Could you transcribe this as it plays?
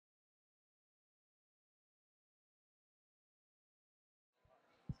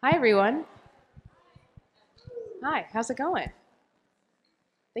Hi, everyone. Hi, how's it going?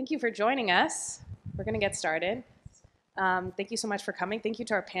 Thank you for joining us. We're going to get started. Thank you so much for coming. Thank you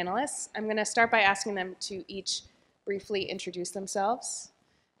to our panelists. I'm going to start by asking them to each briefly introduce themselves,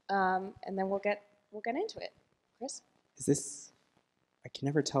 and then we'll get into it. Chris? Is this, I can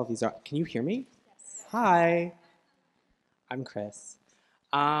never tell if these are, can you hear me? Yes. Hi, I'm Chris.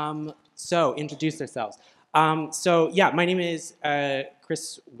 So introduce yourselves. Yeah, my name is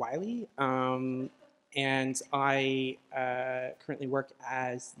Chris Wiley, and I currently work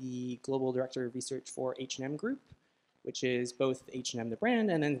as the Global Director of Research for H&M Group, which is both H&M the brand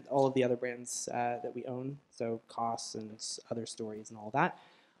and then all of the other brands that we own, so COS and other stories and all that.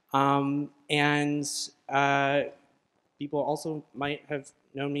 And people also might have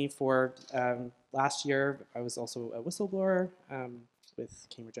known me for last year. I was also a whistleblower with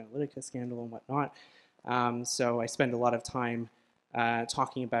Cambridge Analytica scandal and whatnot. So I spend a lot of time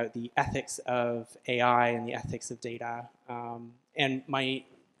talking about the ethics of AI and the ethics of data. And my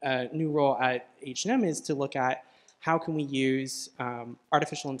new role at H&M is to look at how can we use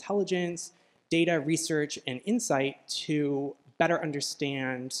artificial intelligence, data research, and insight to better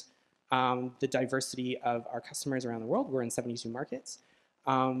understand the diversity of our customers around the world. We're in 72 markets.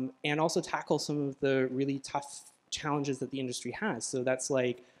 And also tackle some of the really tough challenges that the industry has. So that's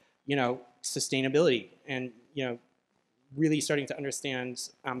like, sustainability and, really starting to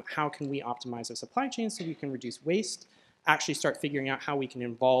understand how can we optimize our supply chain so we can reduce waste, actually start figuring out how we can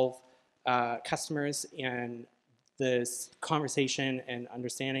involve customers in this conversation and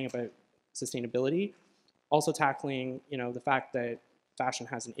understanding about sustainability. Also tackling, the fact that fashion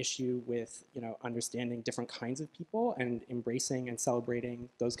has an issue with, understanding different kinds of people and embracing and celebrating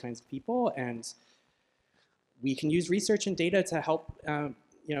those kinds of people. And we can use research and data to help,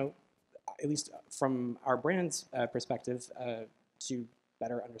 at least from our brand's perspective, to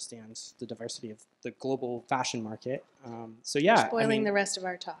better understand the diversity of the global fashion market. So yeah. You're spoiling the rest of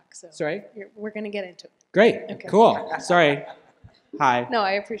our talk. So sorry? We're going to get into it. Great. Okay. Cool. Sorry. Hi. No,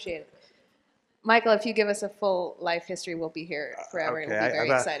 I appreciate it. Michael, if you give us a full life history, we'll be here forever. Okay, It'll be very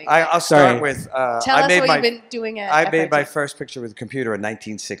exciting. I'll start with. Tell us what you've been doing at I made FIT. my first picture with a computer in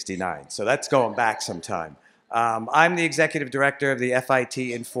 1969, so that's going back some time. I'm the executive director of the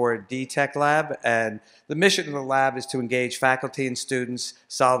FIT Infor Tech Lab, and the mission of the lab is to engage faculty and students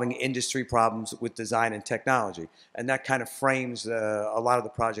solving industry problems with design and technology. And that kind of frames a lot of the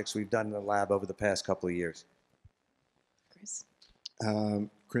projects we've done in the lab over the past couple of years. Chris?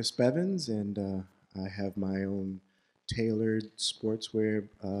 Chris Bevans, and I have my own tailored sportswear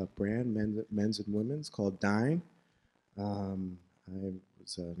brand, men's and women's, called DYNE. I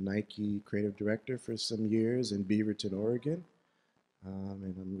was a Nike creative director for some years in Beaverton, Oregon.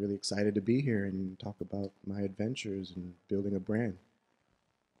 And I'm really excited to be here and talk about my adventures and building a brand.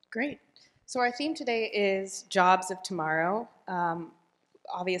 Great. So our theme today is jobs of tomorrow.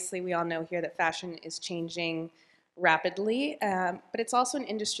 Obviously, we all know here that fashion is changing rapidly, but it's also an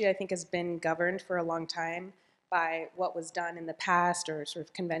industry I think has been governed for a long time by what was done in the past or sort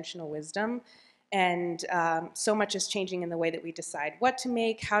of conventional wisdom. And so much is changing in the way that we decide what to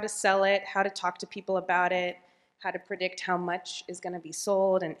make, how to sell it, how to talk to people about it, how to predict how much is going to be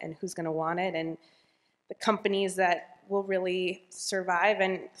sold and who's going to want it. And the companies that will really survive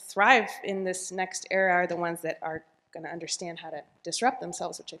and thrive in this next era are the ones that are going to understand how to disrupt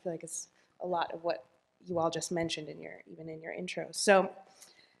themselves, which I feel like is a lot of what you all just mentioned even in your intro. So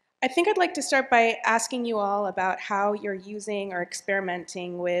I think I'd like to start by asking you all about how you're using or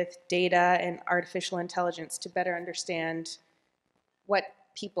experimenting with data and artificial intelligence to better understand what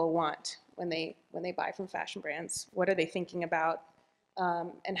people want when they buy from fashion brands. What are they thinking about,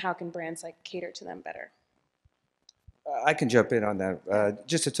 and how can brands cater to them better? I can jump in on that.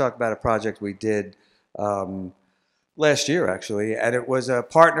 Just to talk about a project we did last year, actually, and it was a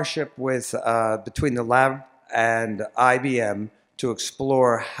partnership with between the lab and IBM to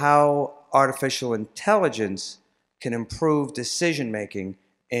explore how artificial intelligence can improve decision-making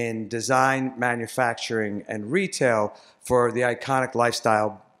in design, manufacturing, and retail for the iconic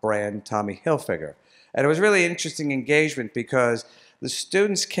lifestyle brand Tommy Hilfiger. And it was really interesting engagement because the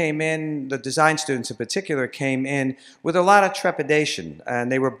students came in, the design students in particular, came in with a lot of trepidation.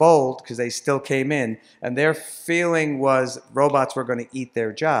 And they were bold because they still came in. And their feeling was robots were going to eat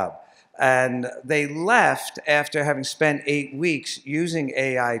their job. And they left after having spent 8 weeks using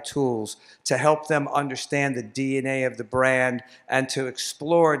AI tools to help them understand the DNA of the brand and to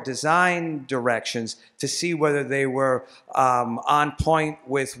explore design directions to see whether they were on point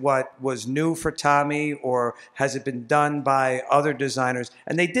with what was new for Tommy or has it been done by other designers.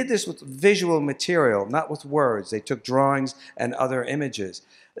 And they did this with visual material, not with words. They took drawings and other images.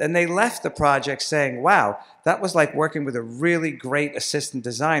 And they left the project saying, wow, that was like working with a really great assistant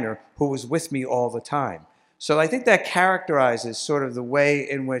designer who was with me all the time. So I think that characterizes sort of the way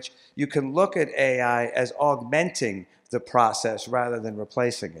in which you can look at AI as augmenting the process rather than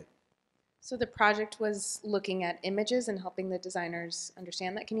replacing it. So the project was looking at images and helping the designers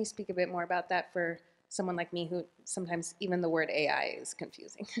understand that. Can you speak a bit more about that for someone like me who sometimes even the word AI is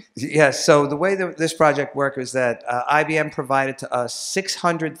confusing? Yes, so the way that this project worked is that IBM provided to us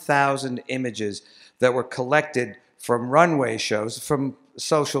 600,000 images that were collected from runway shows, from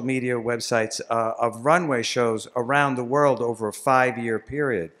social media websites of runway shows around the world over a 5-year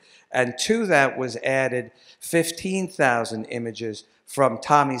period. And to that was added 15,000 images from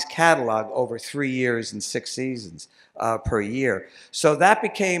Tommy's catalog over 3 years and 6 seasons per year. So that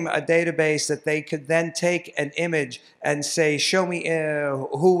became a database that they could then take an image and say, show me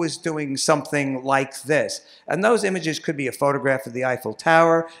who was doing something like this. And those images could be a photograph of the Eiffel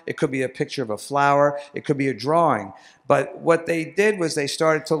Tower, it could be a picture of a flower, it could be a drawing. But what they did was they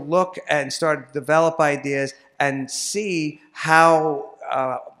started to look and started to develop ideas and see how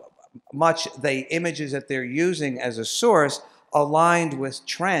much the images that they're using as a source aligned with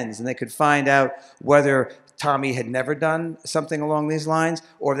trends, and they could find out whether Tommy had never done something along these lines,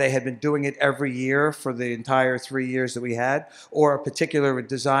 or they had been doing it every year for the entire 3 years that we had, or a particular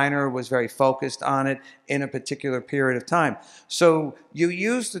designer was very focused on it in a particular period of time. So you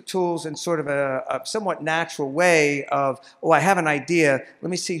use the tools in sort of a somewhat natural way of, oh, I have an idea, let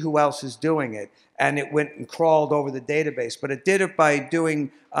me see who else is doing it. And it went and crawled over the database, but it did it by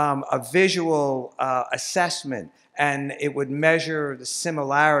doing a visual assessment, and it would measure the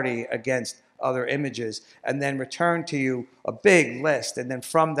similarity against other images and then return to you a big list. And then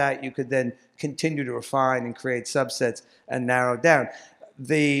from that, you could then continue to refine and create subsets and narrow down.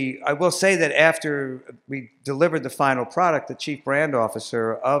 I will say that after we delivered the final product, the chief brand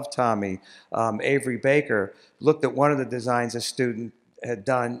officer of Tommy, Avery Baker, looked at one of the designs a student had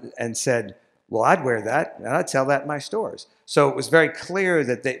done and said, well, I'd wear that, and I'd sell that in my stores. So it was very clear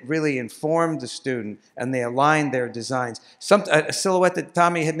that they really informed the student, and they aligned their designs. A silhouette that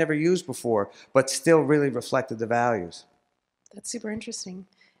Tommy had never used before, but still really reflected the values. That's super interesting.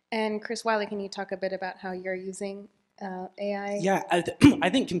 And Chris Wiley, can you talk a bit about how you're using AI? Yeah, I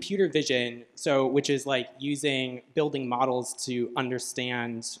think computer vision, which is like building models to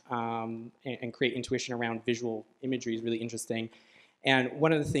understand and create intuition around visual imagery is really interesting. And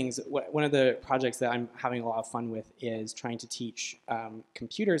one of the projects that I'm having a lot of fun with is trying to teach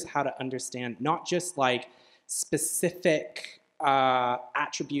computers how to understand not just like specific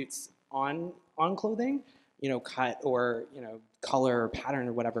attributes on clothing, cut or color or pattern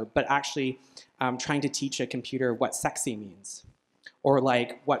or whatever, but actually trying to teach a computer what sexy means, or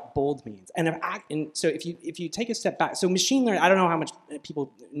like what bold means. And so if you take a step back, so machine learning, I don't know how much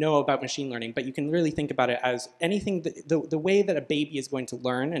people know about machine learning, but you can really think about it as anything, the way that a baby is going to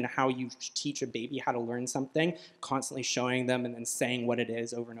learn and how you teach a baby how to learn something, constantly showing them and then saying what it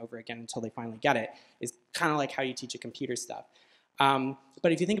is over and over again until they finally get it, is kind of like how you teach a computer stuff.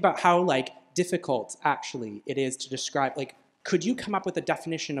 But if you think about how like difficult actually it is to describe, like, could you come up with a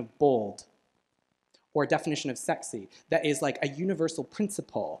definition of bold or a definition of sexy that is like a universal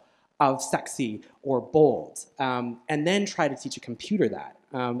principle of sexy or bold, and then try to teach a computer that?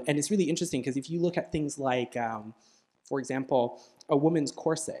 And it's really interesting because if you look at things like, for example, a woman's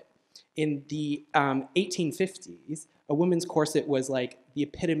corset. In the 1850s, a woman's corset was like the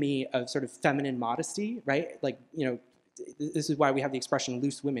epitome of sort of feminine modesty, right? Like, this is why we have the expression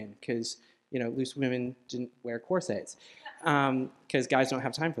loose women, because, loose women didn't wear corsets, because guys don't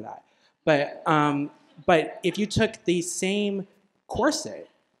have time for that. But if you took the same corset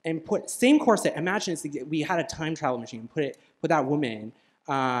and imagine we had a time travel machine, put that woman,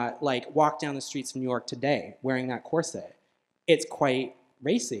 walk down the streets of New York today wearing that corset. It's quite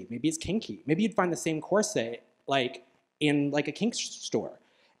racy. Maybe it's kinky. Maybe you'd find the same corset in a kink store.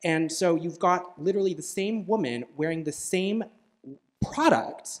 And so you've got literally the same woman wearing the same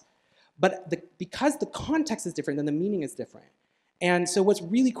product, but because the context is different, then the meaning is different. And so what's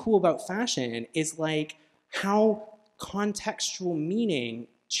really cool about fashion is like how contextual meaning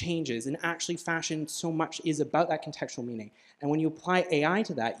changes, and actually fashion so much is about that contextual meaning. And when you apply AI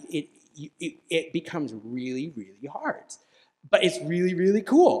to that, it becomes really, really hard. But it's really, really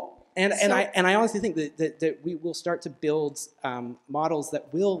cool. And I honestly think that we will start to build models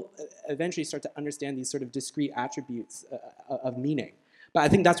that will eventually start to understand these sort of discrete attributes of meaning. But I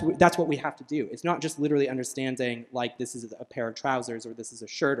think that's what we have to do. It's not just literally understanding like this is a pair of trousers, or this is a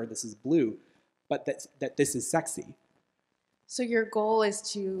shirt, or this is blue, but that this is sexy. So your goal is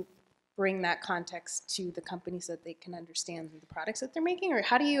to bring that context to the company so that they can understand the products that they're making? Or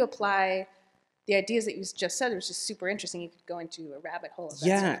how do you apply the ideas that you just said? It was just super interesting. You could go into a rabbit hole of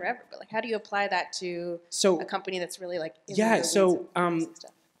that stuff forever. But like, how do you apply that to a company that's really like in the weeds of producing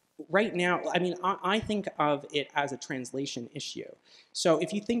stuff? Right now, I mean, I think of it as a translation issue. So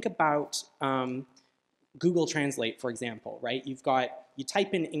if you think about Google Translate, for example, right? You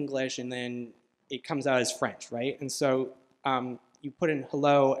type in English and then it comes out as French, right? And so you put in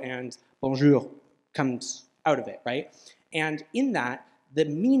hello and bonjour comes out of it, right? And in that, the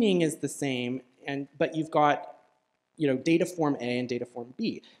meaning is the same, but you've got data form A and data form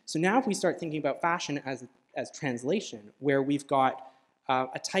B. So now if we start thinking about fashion as translation, where we've got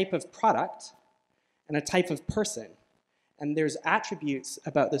a type of product and a type of person, and there's attributes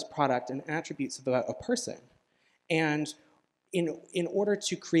about this product and attributes about a person. And in order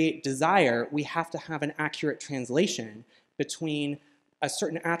to create desire, we have to have an accurate translation between a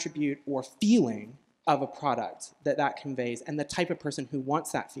certain attribute or feeling of a product that conveys and the type of person who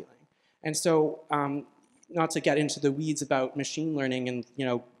wants that feeling. And so, not to get into the weeds about machine learning and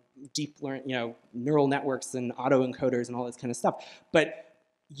deep neural networks and autoencoders and all this kind of stuff, but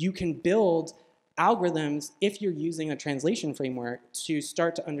you can build algorithms if you're using a translation framework to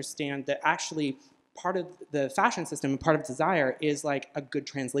start to understand that actually part of the fashion system and part of desire is like a good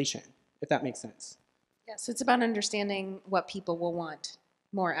translation, if that makes sense. Yeah, so it's about understanding what people will want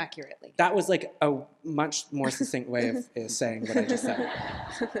more accurately. That was like a much more succinct way of saying what I just said.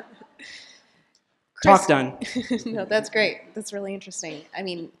 Chris, Talk done. No, that's great. That's really interesting. I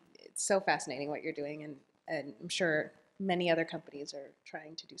mean, it's so fascinating what you're doing, and I'm sure many other companies are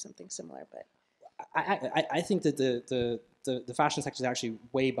trying to do something similar. But I think that the fashion sector is actually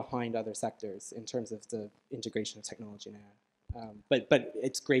way behind other sectors in terms of the integration of technology now. But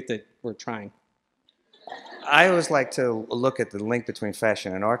it's great that we're trying. I always like to look at the link between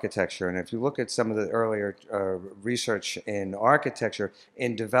fashion and architecture, and if you look at some of the earlier research in architecture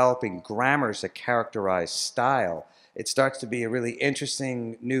in developing grammars that characterize style, it starts to be a really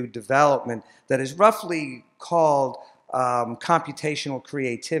interesting new development that is roughly called computational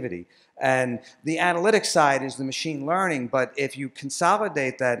creativity. And the analytic side is the machine learning, but if you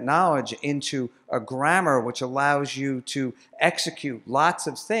consolidate that knowledge into a grammar which allows you to execute lots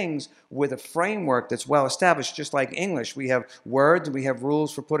of things with a framework that's well established, just like English. We have words, we have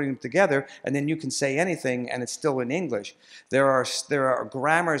rules for putting them together, and then you can say anything and it's still in English. There are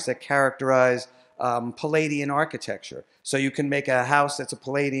grammars that characterize Palladian architecture. So you can make a house that's a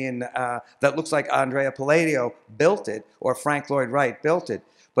Palladian, that looks like Andrea Palladio built it, or Frank Lloyd Wright built it.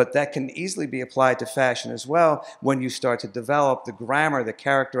 But that can easily be applied to fashion as well when you start to develop the grammar that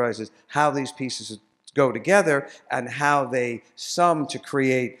characterizes how these pieces go together and how they sum to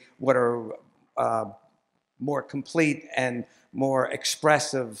create what are more complete and more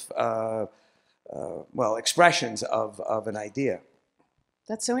expressive expressions of an idea.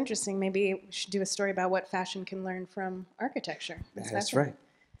 that's so interesting. Maybe we should do a story about what fashion can learn from architecture. That's right.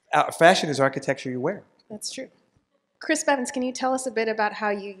 Fashion is architecture you wear. That's true. Chris Bevans, can you tell us a bit about how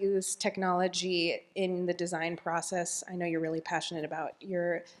you use technology in the design process? I know you're really passionate about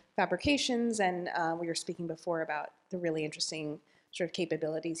your fabrications, and we were speaking before about the really interesting sort of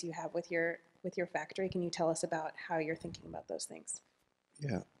capabilities you have with your factory. Can you tell us about how you're thinking about those things?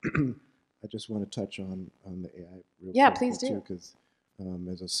 Yeah, I just want to touch on the AI real Yeah, quick, please do. too, because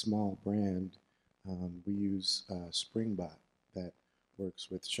as a small brand, we use Springbot that works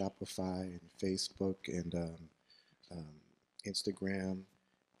with Shopify and Facebook and Instagram,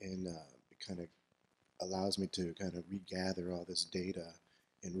 and it kind of allows me to kind of regather all this data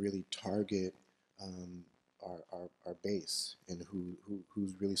and really target our base and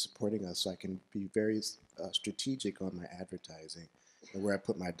who's really supporting us, so I can be very strategic on my advertising and where I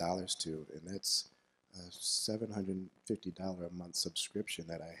put my dollars to. And that's a $750 a month subscription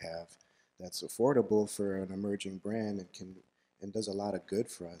that I have that's affordable for an emerging brand and does a lot of good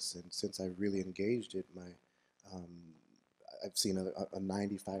for us. And since I've really engaged it, I've seen a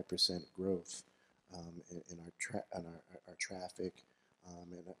 95% growth in our traffic,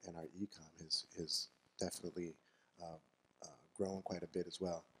 and our e-com has definitely grown quite a bit as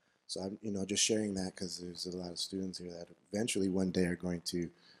well. So I'm just sharing that because there's a lot of students here that eventually one day are going to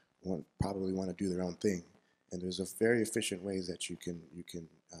probably want to do their own thing, and there's a very efficient ways that you can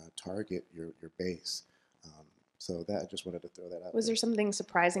target your base. So that I just wanted to throw that out. Was there something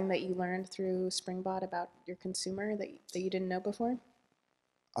surprising that you learned through Springbot about your consumer that you didn't know before?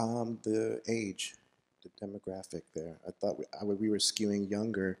 The age, the demographic there. I thought we were skewing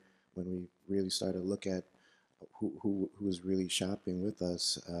younger when we really started to look at who was really shopping with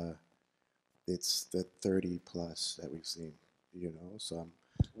us. It's the 30 plus that we've seen, So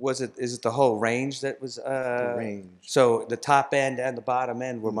Is it the whole range that was? The range. So the top end and the bottom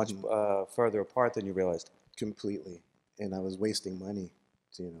end were much further apart than you realized. Completely, and I was wasting money,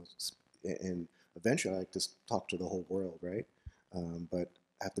 and eventually I like to talk to the whole world, right? But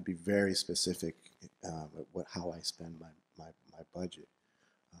I have to be very specific at how I spend my budget.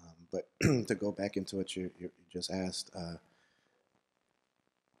 But to go back into what you just asked, the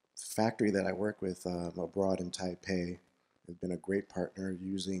factory that I work with abroad in Taipei has been a great partner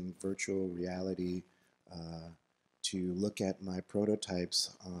using virtual reality to look at my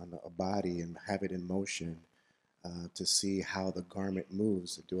prototypes on a body and have it in motion to see how the garment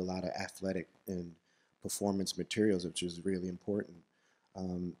moves, to do a lot of athletic and performance materials, which is really important.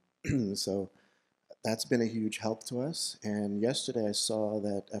 So that's been a huge help to us. And yesterday I saw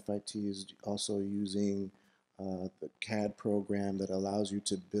that FIT is also using the CAD program that allows you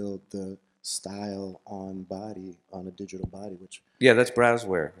to build the style on a digital body, which Yeah, that's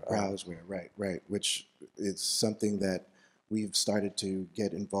Browseware. browseware, right, which is something that we've started to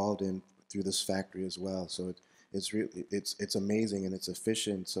get involved in through this factory as well. So it's amazing and it's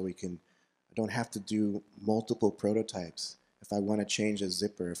efficient. So I don't have to do multiple prototypes. If I want to change a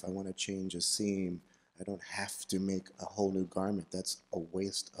zipper, if I want to change a seam, I don't have to make a whole new garment. That's a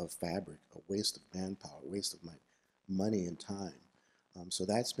waste of fabric, a waste of manpower, a waste of my money and time. So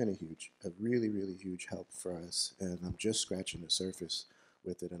that's been a really, really huge help for us. And I'm just scratching the surface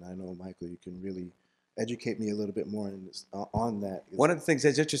with it. And I know, Michael, you can really educate me a little bit more on that. One of the things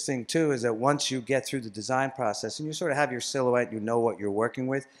that's interesting too is that once you get through the design process and you sort of have your silhouette, you know what you're working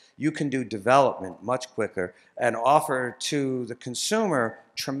with, you can do development much quicker and offer to the consumer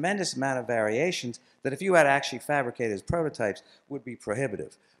tremendous amount of variations that if you had actually fabricated as prototypes would be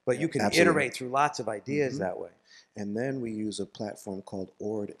prohibitive. But you can iterate through lots of ideas that way. And then we use a platform called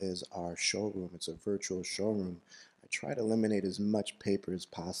Ord as our showroom. It's a virtual showroom. I try to eliminate as much paper as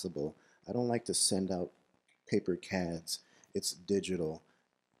possible. I don't like to send out paper CADs. It's digital.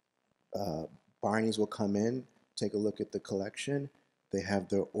 Barneys will come in, take a look at the collection. They have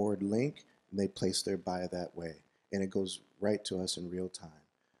their Ord link, and they place their buy that way. And it goes right to us in real time.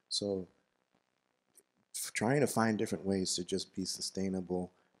 So trying to find different ways to just be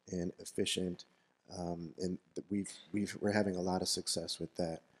sustainable and efficient. And we're having a lot of success with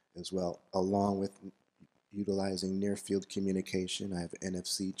that as well, along with utilizing near-field communication. I have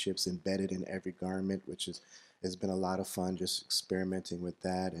NFC chips embedded in every garment, which has been a lot of fun just experimenting with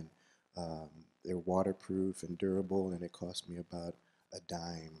that. And they're waterproof and durable, and it cost me about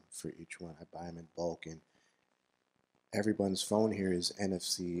 $0.10 for each one. I buy them in bulk, and everyone's phone here is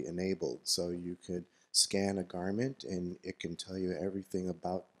NFC enabled, so you could scan a garment and it can tell you everything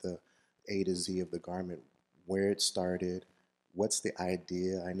about the A to Z of the garment, where it started, what's the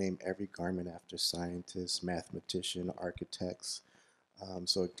idea. I name every garment after scientists, mathematicians, architects.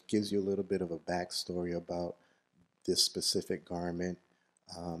 So it gives you a little bit of a backstory about this specific garment,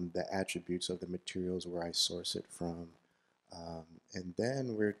 the attributes of the materials, where I source it from. And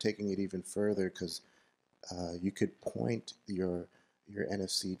then we're taking it even further because you could point your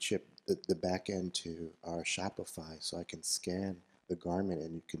NFC chip, the back end, to our Shopify, so I can scan the garment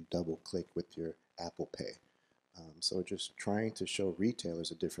and you can double click with your Apple Pay. So just trying to show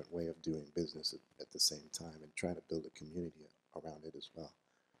retailers a different way of doing business at the same time and trying to build a community around it as well.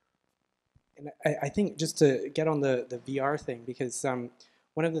 And I think just to get on the VR thing, because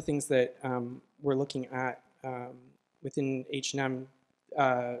one of the things that we're looking at within H&M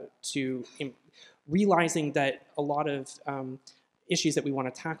realizing that a lot of issues that we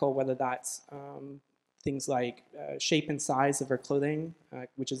want to tackle, whether that's things like shape and size of our clothing,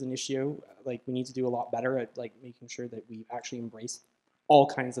 which is an issue. Like, we need to do a lot better at making sure that we actually embrace all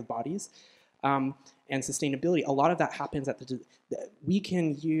kinds of bodies. And sustainability, a lot of that happens at we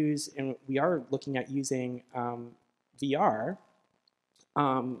can use, and we are looking at using VR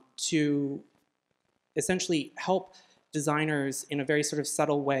to essentially help designers in a very sort of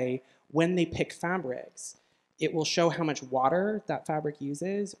subtle way. When they pick fabrics, it will show how much water that fabric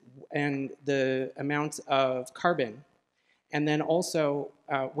uses and the amount of carbon. And then also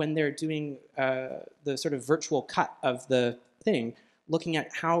when they're doing the sort of virtual cut of the thing, looking at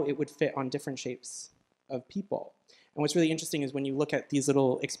how it would fit on different shapes of people. And what's really interesting is when you look at these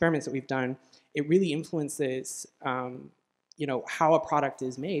little experiments that we've done, it really influences how a product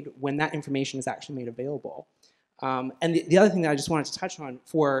is made when that information is actually made available. And the other thing that I just wanted to touch on,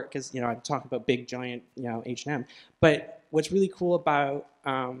 because I'm talking about big giant H&M, but what's really cool about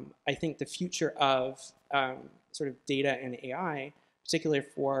I think the future of sort of data and AI, particularly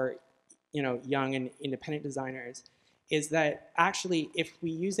for young and independent designers, is that actually if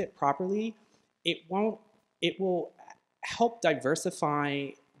we use it properly, it will help diversify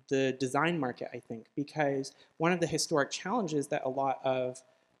the design market, I think, because one of the historic challenges that a lot of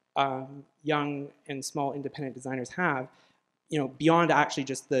young and small independent designers have, beyond actually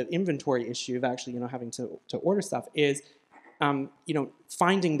just the inventory issue of actually, having to order stuff, is,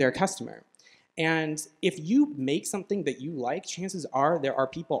 finding their customer. And if you make something that you like, chances are there are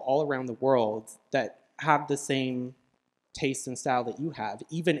people all around the world that have the same taste and style that you have,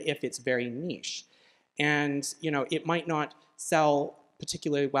 even if it's very niche. And it might not sell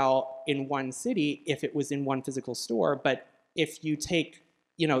particularly well in one city if it was in one physical store, but if you take,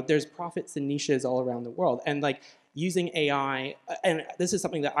 there's profits and niches all around the world. And like using AI, and this is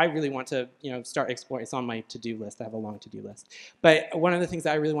something that I really want to, start exploring. It's on my to-do list. I have a long to-do list. But one of the things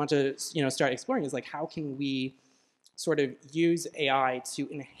that I really want to, start exploring is like, how can we sort of use AI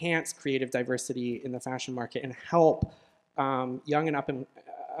to enhance creative diversity in the fashion market and help young and up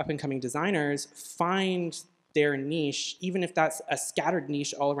and coming designers find their niche, even if that's a scattered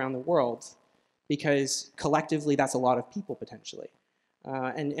niche all around the world, because collectively that's a lot of people potentially.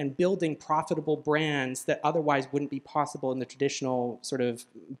 And building profitable brands that otherwise wouldn't be possible in the traditional sort of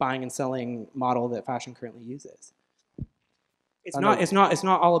buying and selling model that fashion currently uses. It's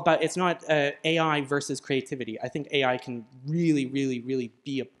not AI versus creativity. I think AI can really, really, really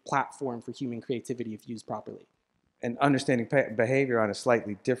be a platform for human creativity if used properly. And understanding behavior on a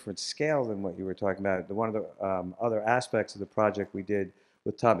slightly different scale than what you were talking about. One of the other aspects of the project we did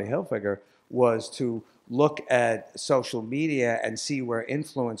with Tommy Hilfiger was to look at social media and see where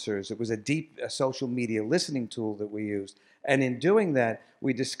influencers, it was a deep social media listening tool that we used. And in doing that,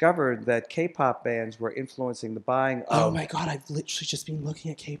 we discovered that K-pop bands were influencing the buying of... Oh my God, I've literally just been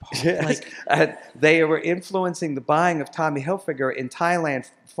looking at K-pop. Yes, and they were influencing the buying of Tommy Hilfiger in Thailand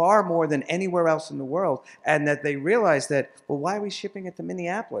far more than anywhere else in the world. And that they realized that, well, why are we shipping it to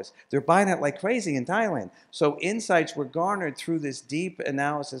Minneapolis? They're buying it like crazy in Thailand. So insights were garnered through this deep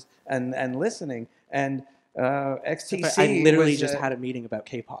analysis and listening. And XTC I literally just had a meeting about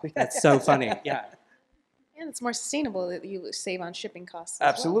K-pop. That's so funny. Yeah. And it's more sustainable that you save on shipping costs.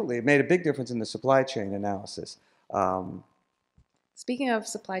 Absolutely. It made a big difference in the supply chain analysis. Speaking of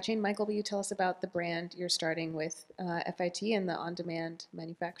supply chain, Michael, will you tell us about the brand you're starting with FIT and the on-demand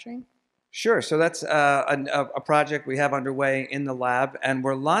manufacturing? Sure. So that's a project we have underway in the lab, and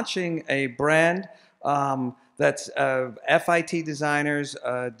we're launching a brand that's FIT designers,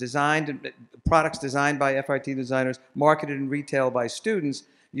 products designed by FIT designers, marketed and retailed by students,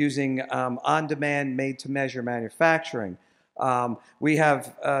 using on-demand, made-to-measure manufacturing. We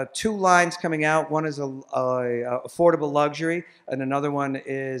have two lines coming out. One is a affordable luxury, and another one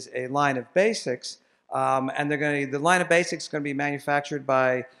is a line of basics. And the line of basics is going to be manufactured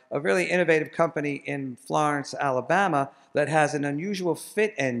by a really innovative company in Florence, Alabama, that has an unusual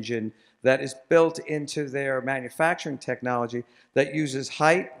fit engine that is built into their manufacturing technology that uses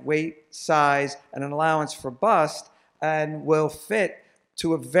height, weight, size, and an allowance for bust, and will fit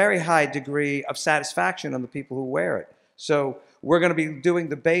to a very high degree of satisfaction on the people who wear it. So we're going to be doing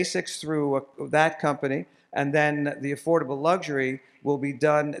the basics through that company, and then the affordable luxury will be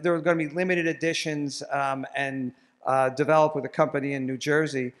done. There are going to be limited editions and developed with a company in New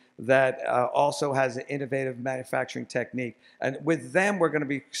Jersey that also has an innovative manufacturing technique. And with them, we're going to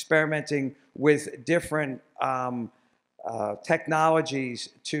be experimenting with different technologies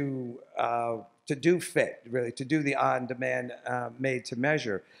to do fit, really, to do the on-demand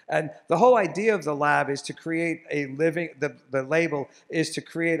made-to-measure. And the whole idea of the lab is to create a living, the label is to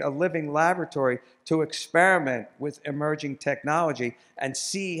create a living laboratory to experiment with emerging technology and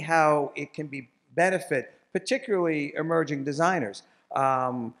see how it can benefit, particularly emerging designers.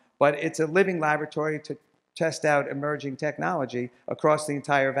 But it's a living laboratory to test out emerging technology across the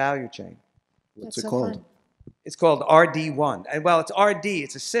entire value chain. What's That's it so called? fun. It's called RD1. And well, it's RD,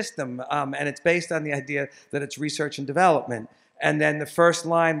 it's a system, and it's based on the idea that it's research and development. And then the first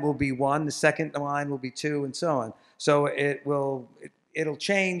line will be 1, the second line will be 2, and so on. So it'll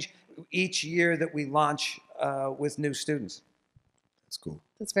change each year that we launch with new students. That's cool.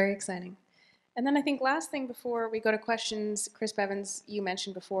 That's very exciting. And then I think last thing before we go to questions, Chris Bevans, you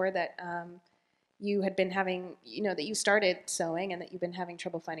mentioned before that you had been having, that you started sewing and that you've been having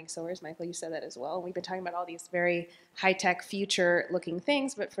trouble finding sewers. Michael, you said that as well. We've been talking about all these very high-tech, future-looking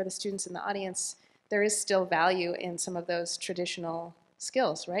things, but for the students in the audience, there is still value in some of those traditional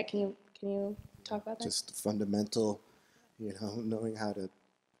skills, right? Can you talk about that? Just fundamental, knowing how to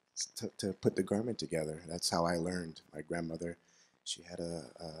put the garment together. That's how I learned. My grandmother, she had a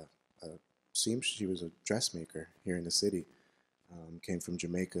seamstress. She was a dressmaker here in the city. Came from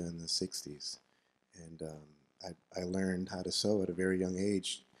Jamaica in the 60s. And I learned how to sew at a very young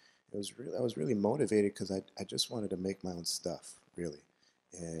age. I was really motivated because I just wanted to make my own stuff, really.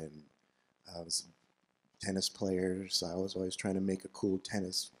 And I was a tennis player, so I was always trying to make a cool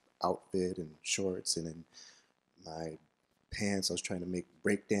tennis outfit and shorts, and then my pants, I was trying to make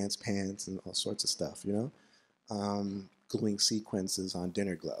breakdance pants and all sorts of stuff, you know? Gluing sequences on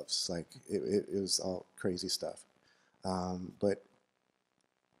dinner gloves. Like, it was all crazy stuff. But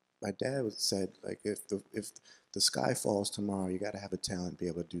my dad said, like, if the sky falls tomorrow, you got to have a talent, be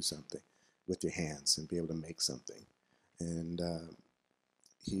able to do something with your hands and be able to make something. And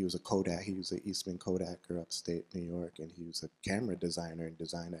he was a Kodak. He was an Eastman Kodaker upstate New York, and he was a camera designer and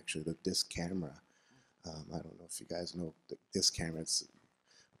designed actually the disc camera. I don't know if you guys know the disc camera. It's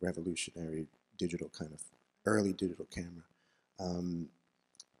a revolutionary digital kind of early digital camera.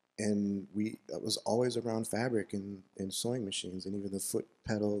 And I was always around fabric and sewing machines, and even the foot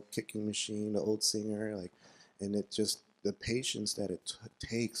pedal kicking machine, the old Singer, like, and it just, the patience that it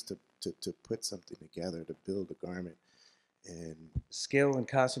takes to put something together, to build a garment, and Skill and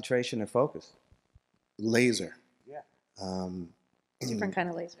concentration and focus. laser. Yeah. Different kind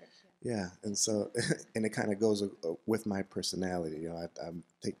of laser. Yeah, and so, and it kind of goes with my personality. You know, I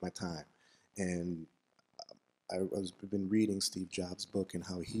take my time, and I've been reading Steve Jobs' book and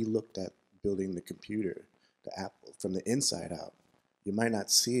how he looked at building the computer, the Apple, from the inside out. You might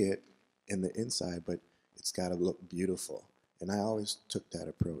not see it in the inside, but it's got to look beautiful. And I always took that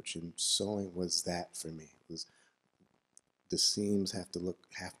approach, and sewing was that for me. It was, the seams have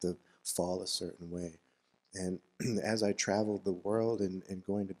to fall a certain way. And as I traveled the world and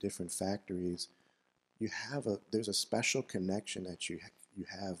going to different factories, there's a special connection that you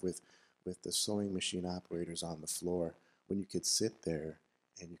have with the sewing machine operators on the floor, when you could sit there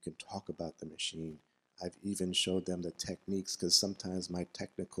and you can talk about the machine. I've even showed them the techniques, because sometimes my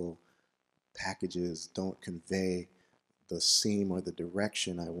technical packages don't convey the seam or the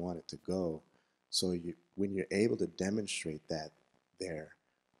direction I want it to go. So when you're able to demonstrate that there,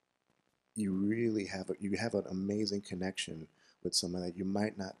 you really have an amazing connection with someone that you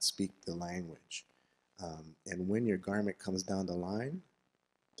might not speak the language. And when your garment comes down the line,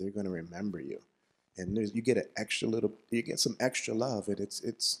 they're going to remember you. And you get some extra love, and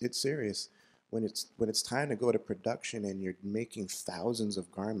it's serious. When it's time to go to production and you're making thousands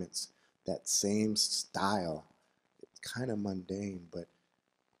of garments, that same style, it's kind of mundane, but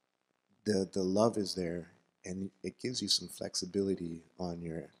the love is there, and it gives you some flexibility on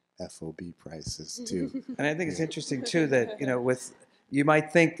your FOB prices too. And I think it's interesting too that, you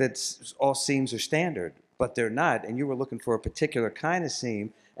might think that all seams are standard, but they're not. And you were looking for a particular kind of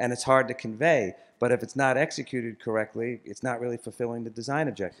seam, and it's hard to convey. But if it's not executed correctly, it's not really fulfilling the design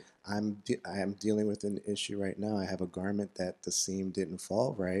objective. I am dealing with an issue right now. I have a garment that the seam didn't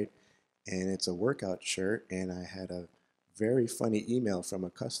fall right, and it's a workout shirt, and I had a very funny email from a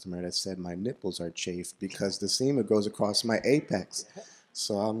customer that said my nipples are chafed because the seam goes across my apex.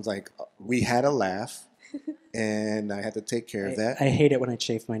 So I'm like, we had a laugh, and I had to take care of that. I hate it when I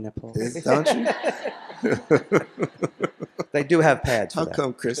chafe my nipples. Don't you? They do have pads for How that.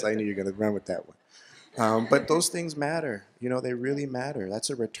 come, Chris? I knew you were going to run with that one. But those things matter. They really matter. That's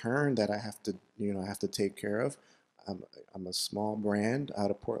a return that I have to take care of. I'm a small brand out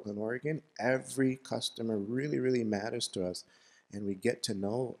of Portland, Oregon. Every customer really, really matters to us, and we get to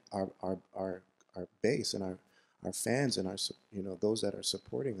know our base and our fans and those that are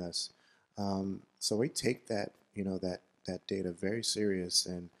supporting us. So we take that that data very serious,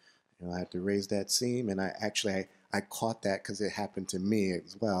 and I had to raise that seam, and I caught that because it happened to me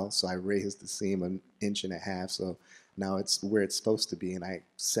as well. So I raised the seam 1.5 inches. So now it's where it's supposed to be, and I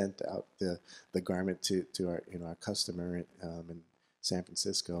sent out the garment to our customer in San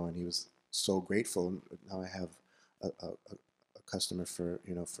Francisco, and he was so grateful. Now I have a customer for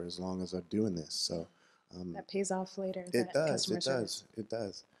as long as I'm doing this. So That pays off later. it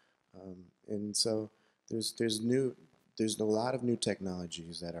does. And so there's a lot of new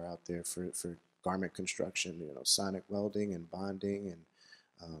technologies that are out there for garment construction. Sonic welding and bonding and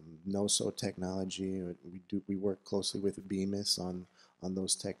no-sew technology. We work closely with Bemis on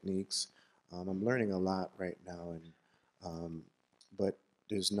those techniques. I'm learning a lot right now, and but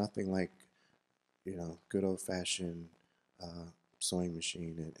there's nothing like good old-fashioned sewing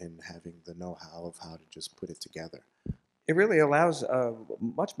machine and having the know-how of how to just put it together. It really allows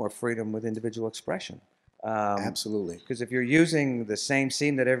much more freedom with individual expression. Absolutely. Because if you're using the same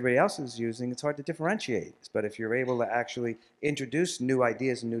seam that everybody else is using, it's hard to differentiate. But if you're able to actually introduce new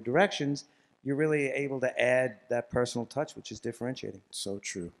ideas and new directions, you're really able to add that personal touch, which is differentiating. So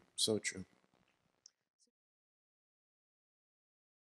true. So true.